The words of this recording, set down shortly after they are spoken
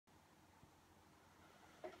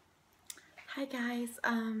Hi guys,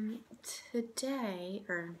 today,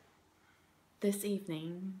 or this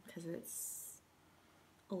evening, because it's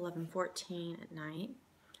 11:14 at night,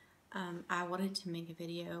 I wanted to make a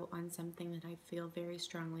video on something that I feel very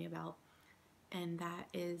strongly about, and that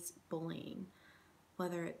is bullying.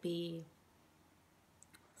 Whether it be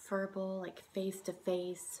verbal, like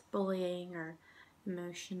face-to-face bullying, or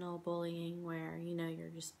emotional bullying, where, you're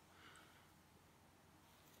just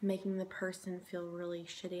making the person feel really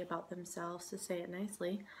shitty about themselves, to say it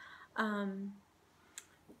nicely.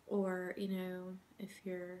 Or, if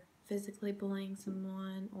you're physically bullying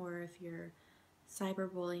someone or if you're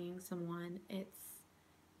cyberbullying someone,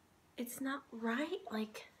 it's not right.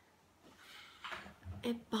 Like,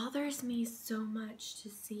 it bothers me so much to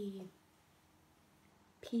see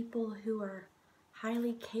people who are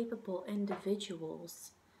highly capable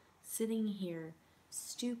individuals sitting here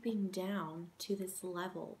stooping down to this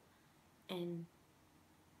level and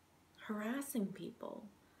harassing people.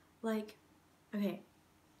 Like, okay,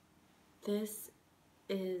 this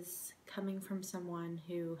is coming from someone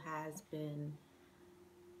who has been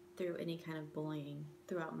through any kind of bullying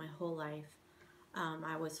throughout my whole life.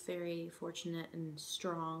 I was very fortunate and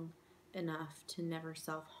strong enough to never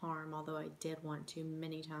self-harm, although I did want to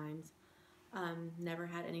many times. Never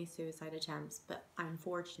had any suicide attempts, but I'm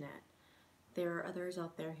fortunate. There are others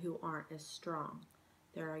out there who aren't as strong.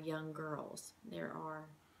 There are young girls. There are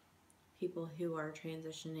people who are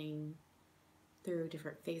transitioning through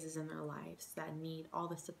different phases in their lives that need all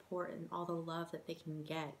the support and all the love that they can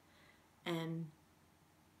get. And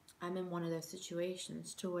I'm in one of those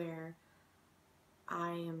situations to where I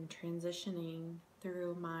am transitioning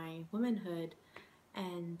through my womanhood,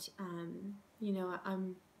 and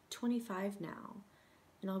I'm 25 now,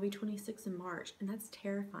 and I'll be 26 in March, and that's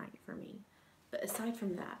terrifying for me. But aside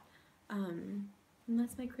from that, and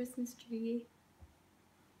that's my Christmas tree.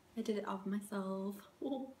 I did it all myself.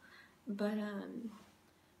 But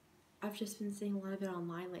I've just been seeing a lot of it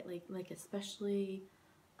online lately, like especially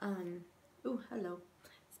hello,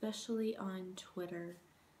 especially on Twitter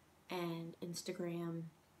and Instagram.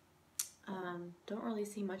 Don't really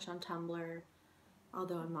see much on Tumblr,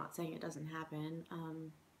 although I'm not saying it doesn't happen.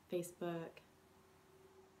 Facebook.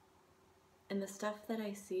 And the stuff that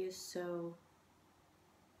I see is so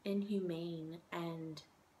inhumane, and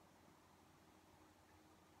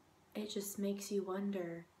it just makes you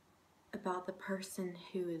wonder about the person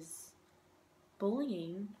who is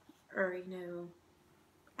bullying or,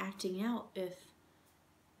 acting out, if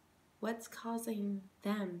what's causing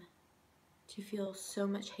them to feel so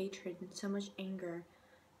much hatred and so much anger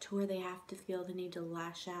to where they have to feel the need to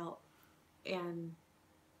lash out and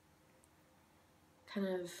kind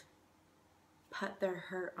of put their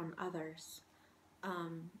hurt on others.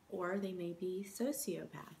 Or they may be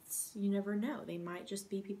sociopaths. You never know. They might just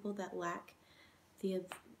be people that lack the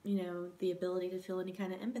ability to feel any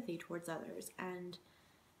kind of empathy towards others. And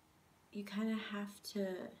you kind of have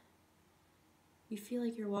to, you feel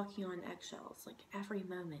like you're walking on eggshells, like every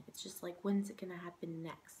moment. It's just like, when's it going to happen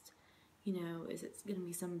next? Is it going to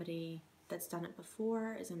be somebody that's done it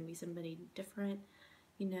before? Is it going to be somebody different?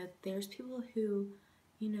 There's people who,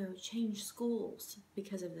 change schools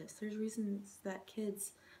because of this. There's reasons that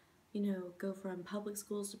kids, go from public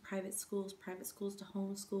schools to private schools to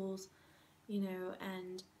home schools,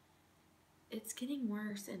 and it's getting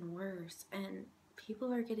worse and worse, and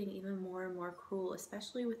people are getting even more and more cruel,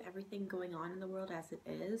 especially with everything going on in the world as it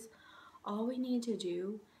is. All we need to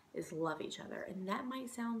do is love each other, and that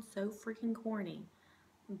might sound so freaking corny,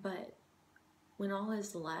 but when all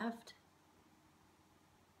is left,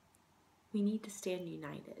 we need to stand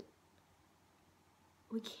united.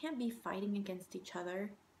 We can't be fighting against each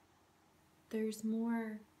other. There's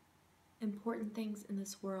more important things in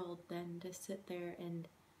this world than to sit there and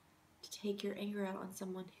to take your anger out on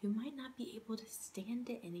someone who might not be able to stand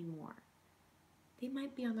it anymore. They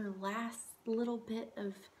might be on their last little bit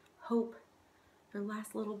of hope, their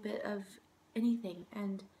last little bit of anything,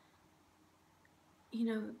 and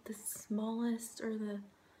the smallest or the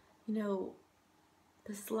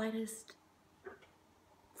slightest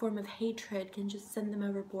form of hatred can just send them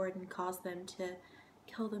overboard and cause them to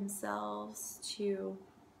kill themselves, to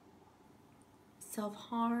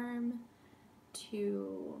self-harm,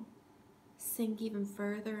 to sink even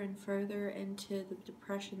further and further into the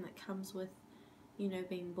depression that comes with,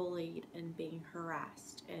 being bullied and being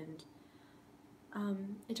harassed. And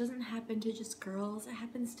it doesn't happen to just girls, it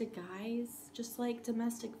happens to guys. Just like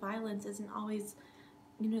domestic violence isn't always,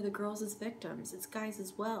 the girls as victims, it's guys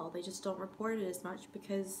as well. They just don't report it as much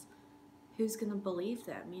because who's gonna believe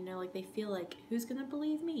them? Like they feel like, who's gonna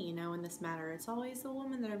believe me, in this matter? It's always the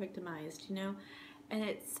women that are victimized, And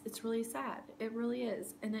it's really sad. It really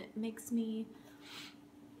is. And it makes me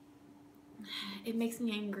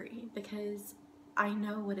angry because I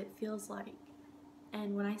know what it feels like.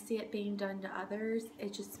 And when I see it being done to others,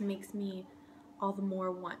 it just makes me all the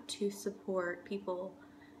more want to support people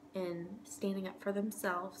in standing up for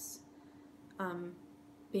themselves,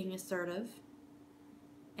 being assertive,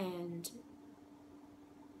 and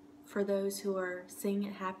for those who are seeing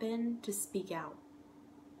it happen to speak out.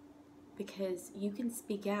 Because you can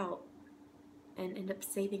speak out and end up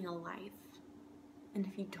saving a life. And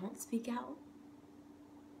if you don't speak out,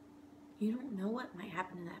 you don't know what might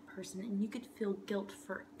happen to that person, and you could feel guilt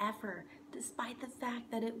forever, despite the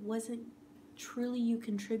fact that it wasn't truly you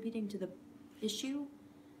contributing to the issue.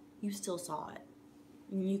 You still saw it,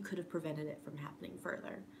 and you could have prevented it from happening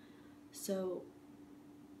further. So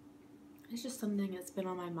it's just something that's been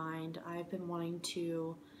on my mind. I've been wanting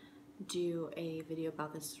to do a video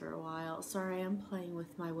about this for a while. Sorry, I'm playing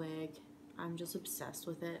with my wig. I'm just obsessed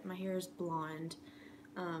with it. My hair is blonde,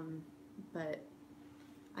 but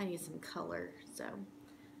I need some color, so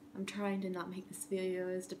I'm trying to not make this video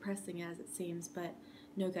as depressing as it seems. But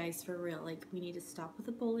no, guys, for real, like, we need to stop with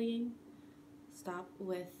the bullying, stop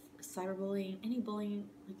with cyberbullying, any bullying,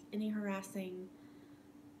 like any harassing,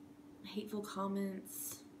 hateful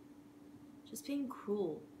comments, just being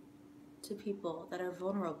cruel to people that are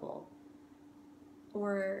vulnerable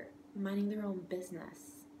or minding their own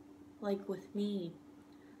business. Like with me,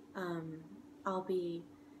 I'll be,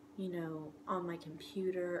 on my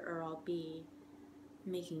computer, or I'll be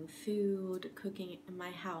making food, cooking in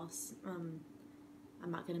my house.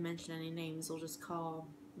 I'm not going to mention any names. We'll just call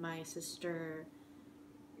my sister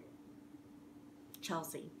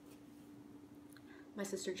Chelsea. My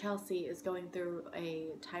sister Chelsea is going through a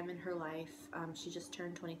time in her life. She just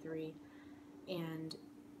turned 23, and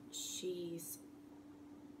she's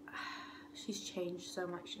changed so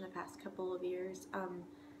much in the past couple of years.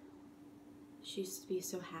 She used to be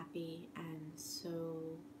so happy and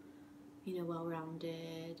so,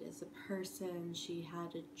 well-rounded as a person. She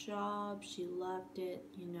had a job, she loved it,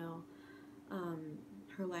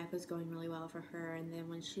 her life was going really well for her. And then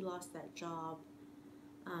when she lost that job,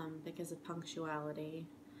 because of punctuality,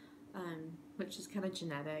 which is kind of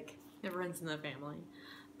genetic, it runs in the family.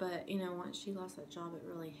 But, once she lost that job, it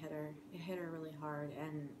really hit her. It hit her really hard,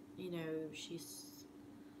 and, she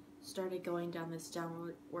started going down this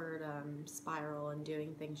downward spiral and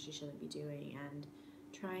doing things she shouldn't be doing, and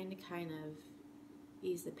trying to kind of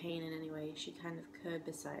ease the pain in any way she kind of could,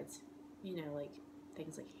 besides, like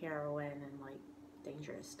things like heroin and like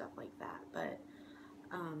dangerous stuff like that. But,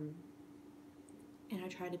 and I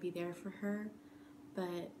try to be there for her,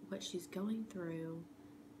 but what she's going through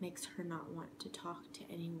makes her not want to talk to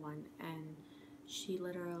anyone, and she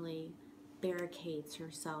literally barricades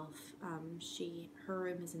herself. Her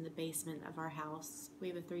room is in the basement of our house. We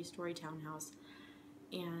have a 3-story townhouse,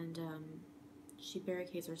 and she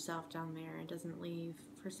barricades herself down there and doesn't leave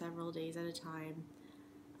for several days at a time.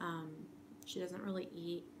 She doesn't really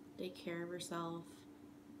eat, take care of herself,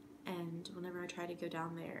 and whenever I try to go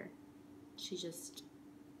down there, she just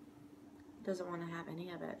doesn't want to have any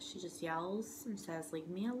of it. She just yells and says, "Leave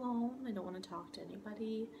me alone, I don't want to talk to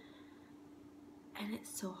anybody." And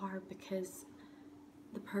it's so hard because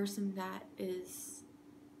the person that is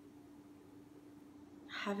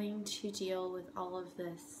having to deal with all of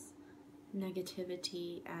this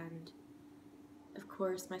negativity, and of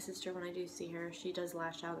course my sister, when I do see her, she does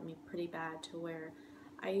lash out at me pretty bad, to where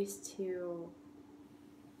I used to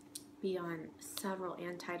be on several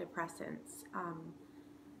antidepressants.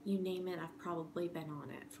 You name it, I've probably been on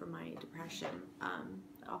it for my depression. I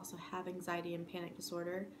also have anxiety and panic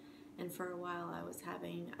disorder, and for a while I was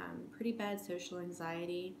having pretty bad social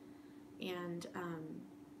anxiety, and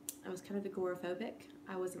I was kind of agoraphobic.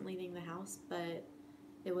 I wasn't leaving the house, but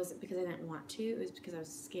it wasn't because I didn't want to, it was because I was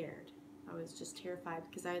scared. I was just terrified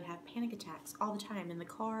because I would have panic attacks all the time, in the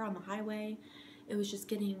car, on the highway. It was just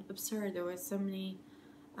getting absurd. There was so many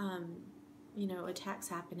attacks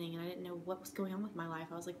happening, and I didn't know what was going on with my life.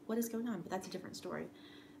 I was like, what is going on? But that's a different story.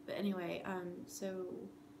 But anyway, so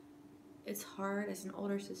it's hard as an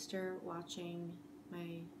older sister watching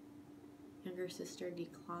my younger sister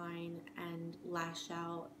decline and lash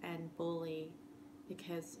out and bully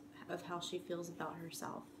because of how she feels about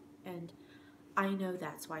herself. And I know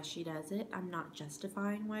that's why she does it. I'm not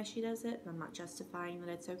justifying why she does it. I'm not justifying that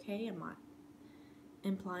it's okay. I'm not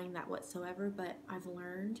implying that whatsoever, but I've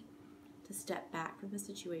learned to step back from the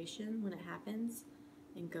situation when it happens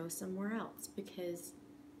and go somewhere else, because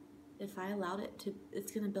if I allowed it to,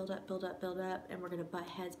 it's going to build up, and we're going to butt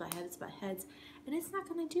heads, and it's not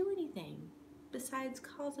going to do anything. besides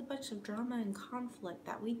cause a bunch of drama and conflict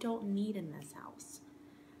that we don't need in this house.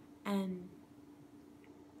 And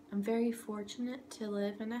I'm very fortunate to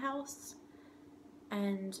live in a house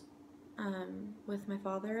and with my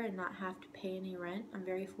father and not have to pay any rent. I'm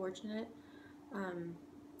very fortunate.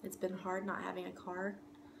 It's been hard not having a car.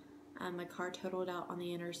 My car totaled out on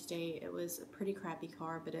the interstate. It was a pretty crappy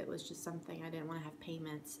car, but it was just something I didn't want to have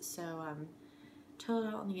payments. So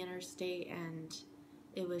totaled out on the interstate, and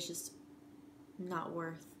it was just not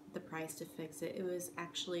worth the price to fix it. It was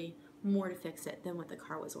actually more to fix it than what the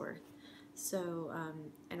car was worth. So,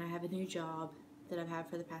 and I have a new job that I've had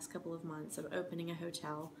for the past couple of months. I'm opening a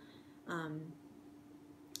hotel, and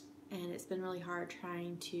it's been really hard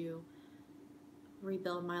trying to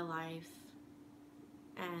rebuild my life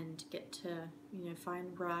and get to,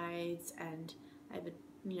 find rides, and I have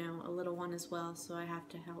a little one as well, so I have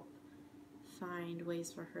to help find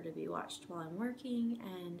ways for her to be watched while I'm working,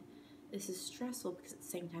 and this is stressful because at the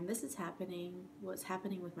same time this is happening, what's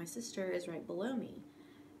happening with my sister is right below me,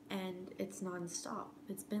 and it's nonstop.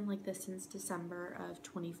 It's been like this since December of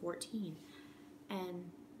 2014,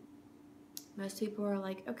 and most people are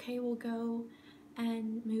like, okay, we'll go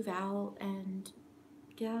and move out and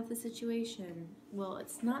get out of the situation. Well,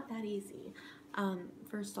 it's not that easy.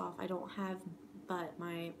 First off, I don't have but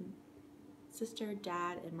my sister,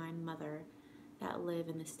 dad, and my mother that live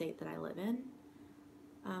in the state that I live in.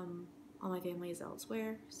 All my family is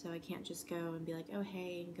elsewhere, so I can't just go and be like, oh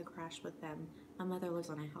hey, and go crash with them. My mother lives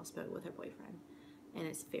on a houseboat with her boyfriend, and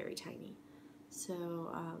it's very tiny.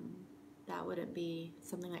 So that wouldn't be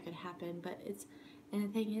something that could happen, but and the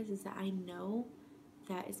thing is that I know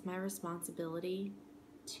that it's my responsibility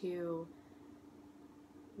to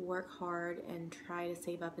work hard and try to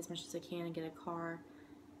save up as much as I can and get a car,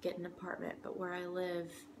 get an apartment. But where I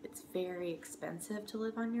live, it's very expensive to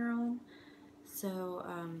live on your own, so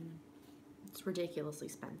it's ridiculously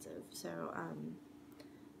expensive. So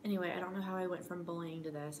anyway, I don't know how I went from bullying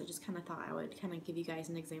to this. I just kind of thought I would kind of give you guys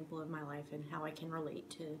an example of my life and how I can relate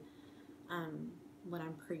to what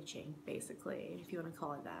I'm preaching, basically, if you want to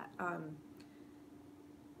call it that.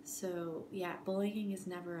 So yeah, bullying is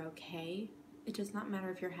never okay. It does not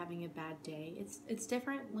matter if you're having a bad day. It's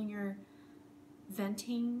different when you're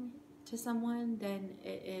venting to someone than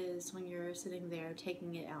it is when you're sitting there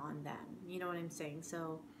taking it out on them. You know what I'm saying?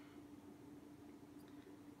 So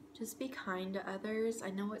just be kind to others. I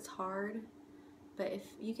know it's hard, but if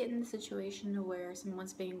you get in the situation to where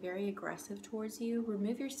someone's being very aggressive towards you,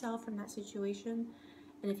 remove yourself from that situation.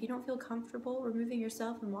 And if you don't feel comfortable removing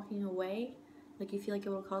yourself and walking away, like you feel like it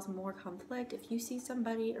will cause more conflict, if you see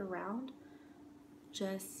somebody around,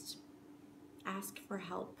 just ask for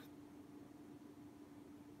help.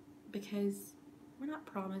 Because we're not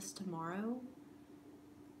promised tomorrow.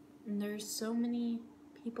 And there's so many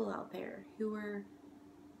people out there who are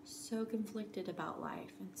so conflicted about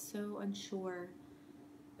life and so unsure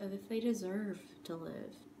of if they deserve to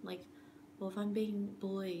live. Like, well, if I'm being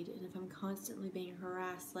bullied and if I'm constantly being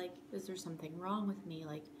harassed, like, is there something wrong with me?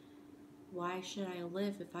 Like, why should I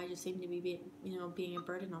live if I just seem to be being a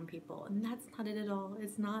burden on people? And that's not it at all.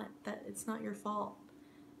 It's not your fault.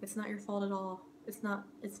 It's not your fault at all. It's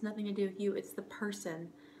nothing to do with you. It's the person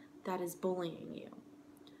that is bullying you.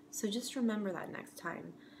 So just remember that next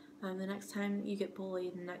time. The next time you get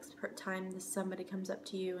bullied, the next time somebody comes up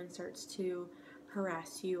to you and starts to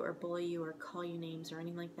harass you or bully you or call you names or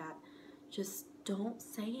anything like that, just don't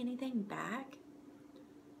say anything back.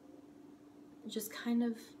 Just kind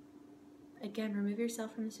of, again, remove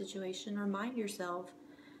yourself from the situation. Remind yourself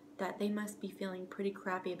that they must be feeling pretty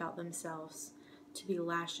crappy about themselves to be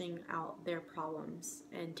lashing out their problems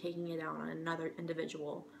and taking it out on another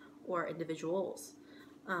individual or individuals.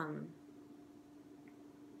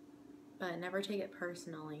 But never take it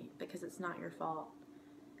personally, because it's not your fault.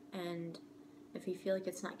 And if you feel like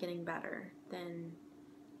it's not getting better, then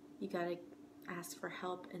you gotta ask for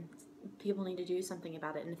help, and people need to do something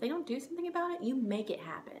about it. And if they don't do something about it, you make it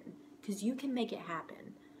happen, because you can make it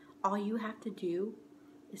happen. All you have to do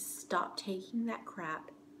is stop taking that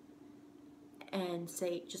crap and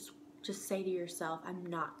say, just say to yourself, I'm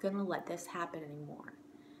not gonna let this happen anymore.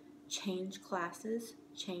 Change classes,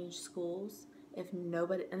 change schools. If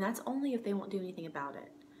nobody, and that's only if they won't do anything about it.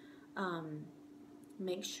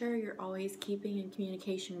 Make sure you're always keeping in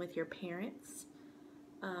communication with your parents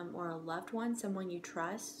or a loved one, someone you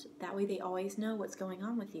trust. That way they always know what's going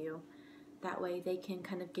on with you. That way they can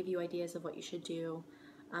kind of give you ideas of what you should do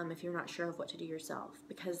if you're not sure of what to do yourself.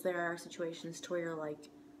 Because there are situations to where you're like,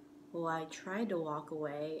 well, I tried to walk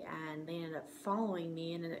away and they ended up following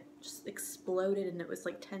me, and then it just exploded and it was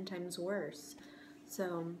like 10 times worse.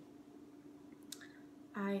 So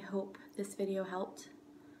I hope this video helped.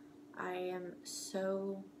 I am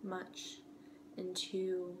so much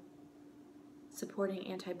into supporting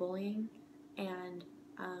anti-bullying, and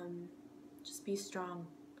just be strong.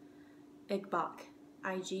 Igbok,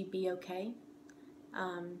 IGBOK.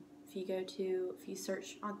 If you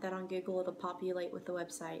search that on Google, it'll populate with the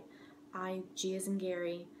website. G as in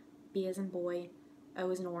Gary, B as in boy, O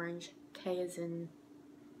as in orange, K as in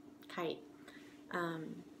kite.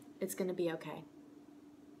 It's gonna be okay.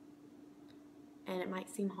 And it might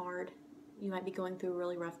seem hard. You might be going through a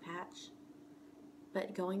really rough patch.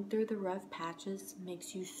 But going through the rough patches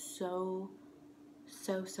makes you so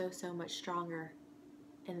much stronger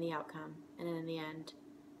in the outcome and in the end.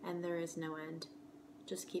 And there is no end.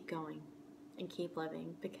 Just keep going and keep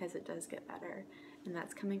living, because it does get better. And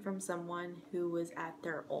that's coming from someone who was at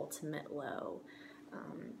their ultimate low,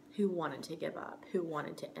 who wanted to give up, who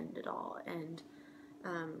wanted to end it all. And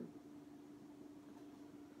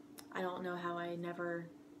I don't know how I never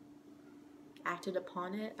acted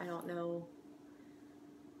upon it. I don't know.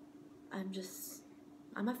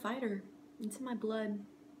 I'm a fighter. It's in my blood.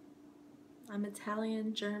 I'm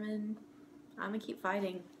Italian, German. I'm gonna keep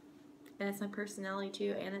fighting. And it's my personality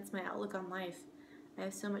too, and it's my outlook on life. I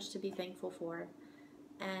have so much to be thankful for.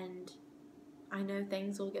 And I know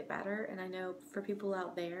things will get better, and I know for people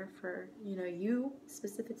out there, for, you know, you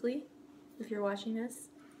specifically, if you're watching this,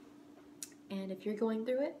 and if you're going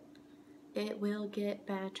through it, it will get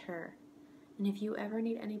better. And if you ever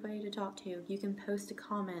need anybody to talk to, you can post a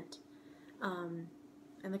comment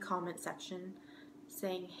in the comment section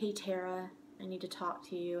saying, "Hey Tara, I need to talk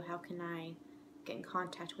to you. How can I get in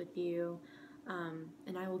contact with you?"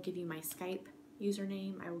 And I will give you my Skype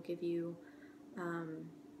username. I will give you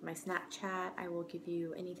my Snapchat. I will give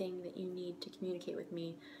you anything that you need to communicate with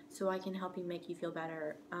me, so I can help you, make you feel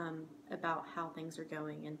better about how things are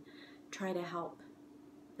going, and try to help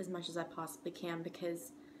as much as I possibly can.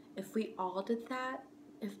 Because if we all did that,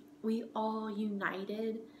 if we all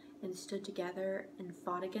united and stood together and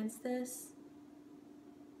fought against this,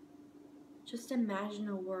 just imagine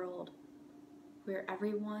a world where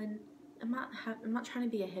everyone, I'm not trying to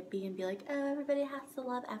be a hippie and be like, oh, everybody has to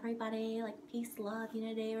love everybody, like peace, love,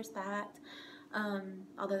 unity, respect,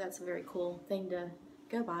 although that's a very cool thing to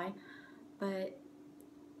go by. But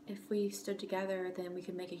if we stood together, then we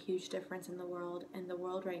could make a huge difference in the world, and the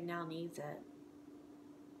world right now needs it.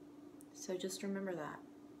 So just remember that.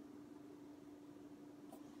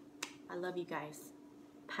 I love you guys.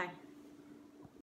 Bye.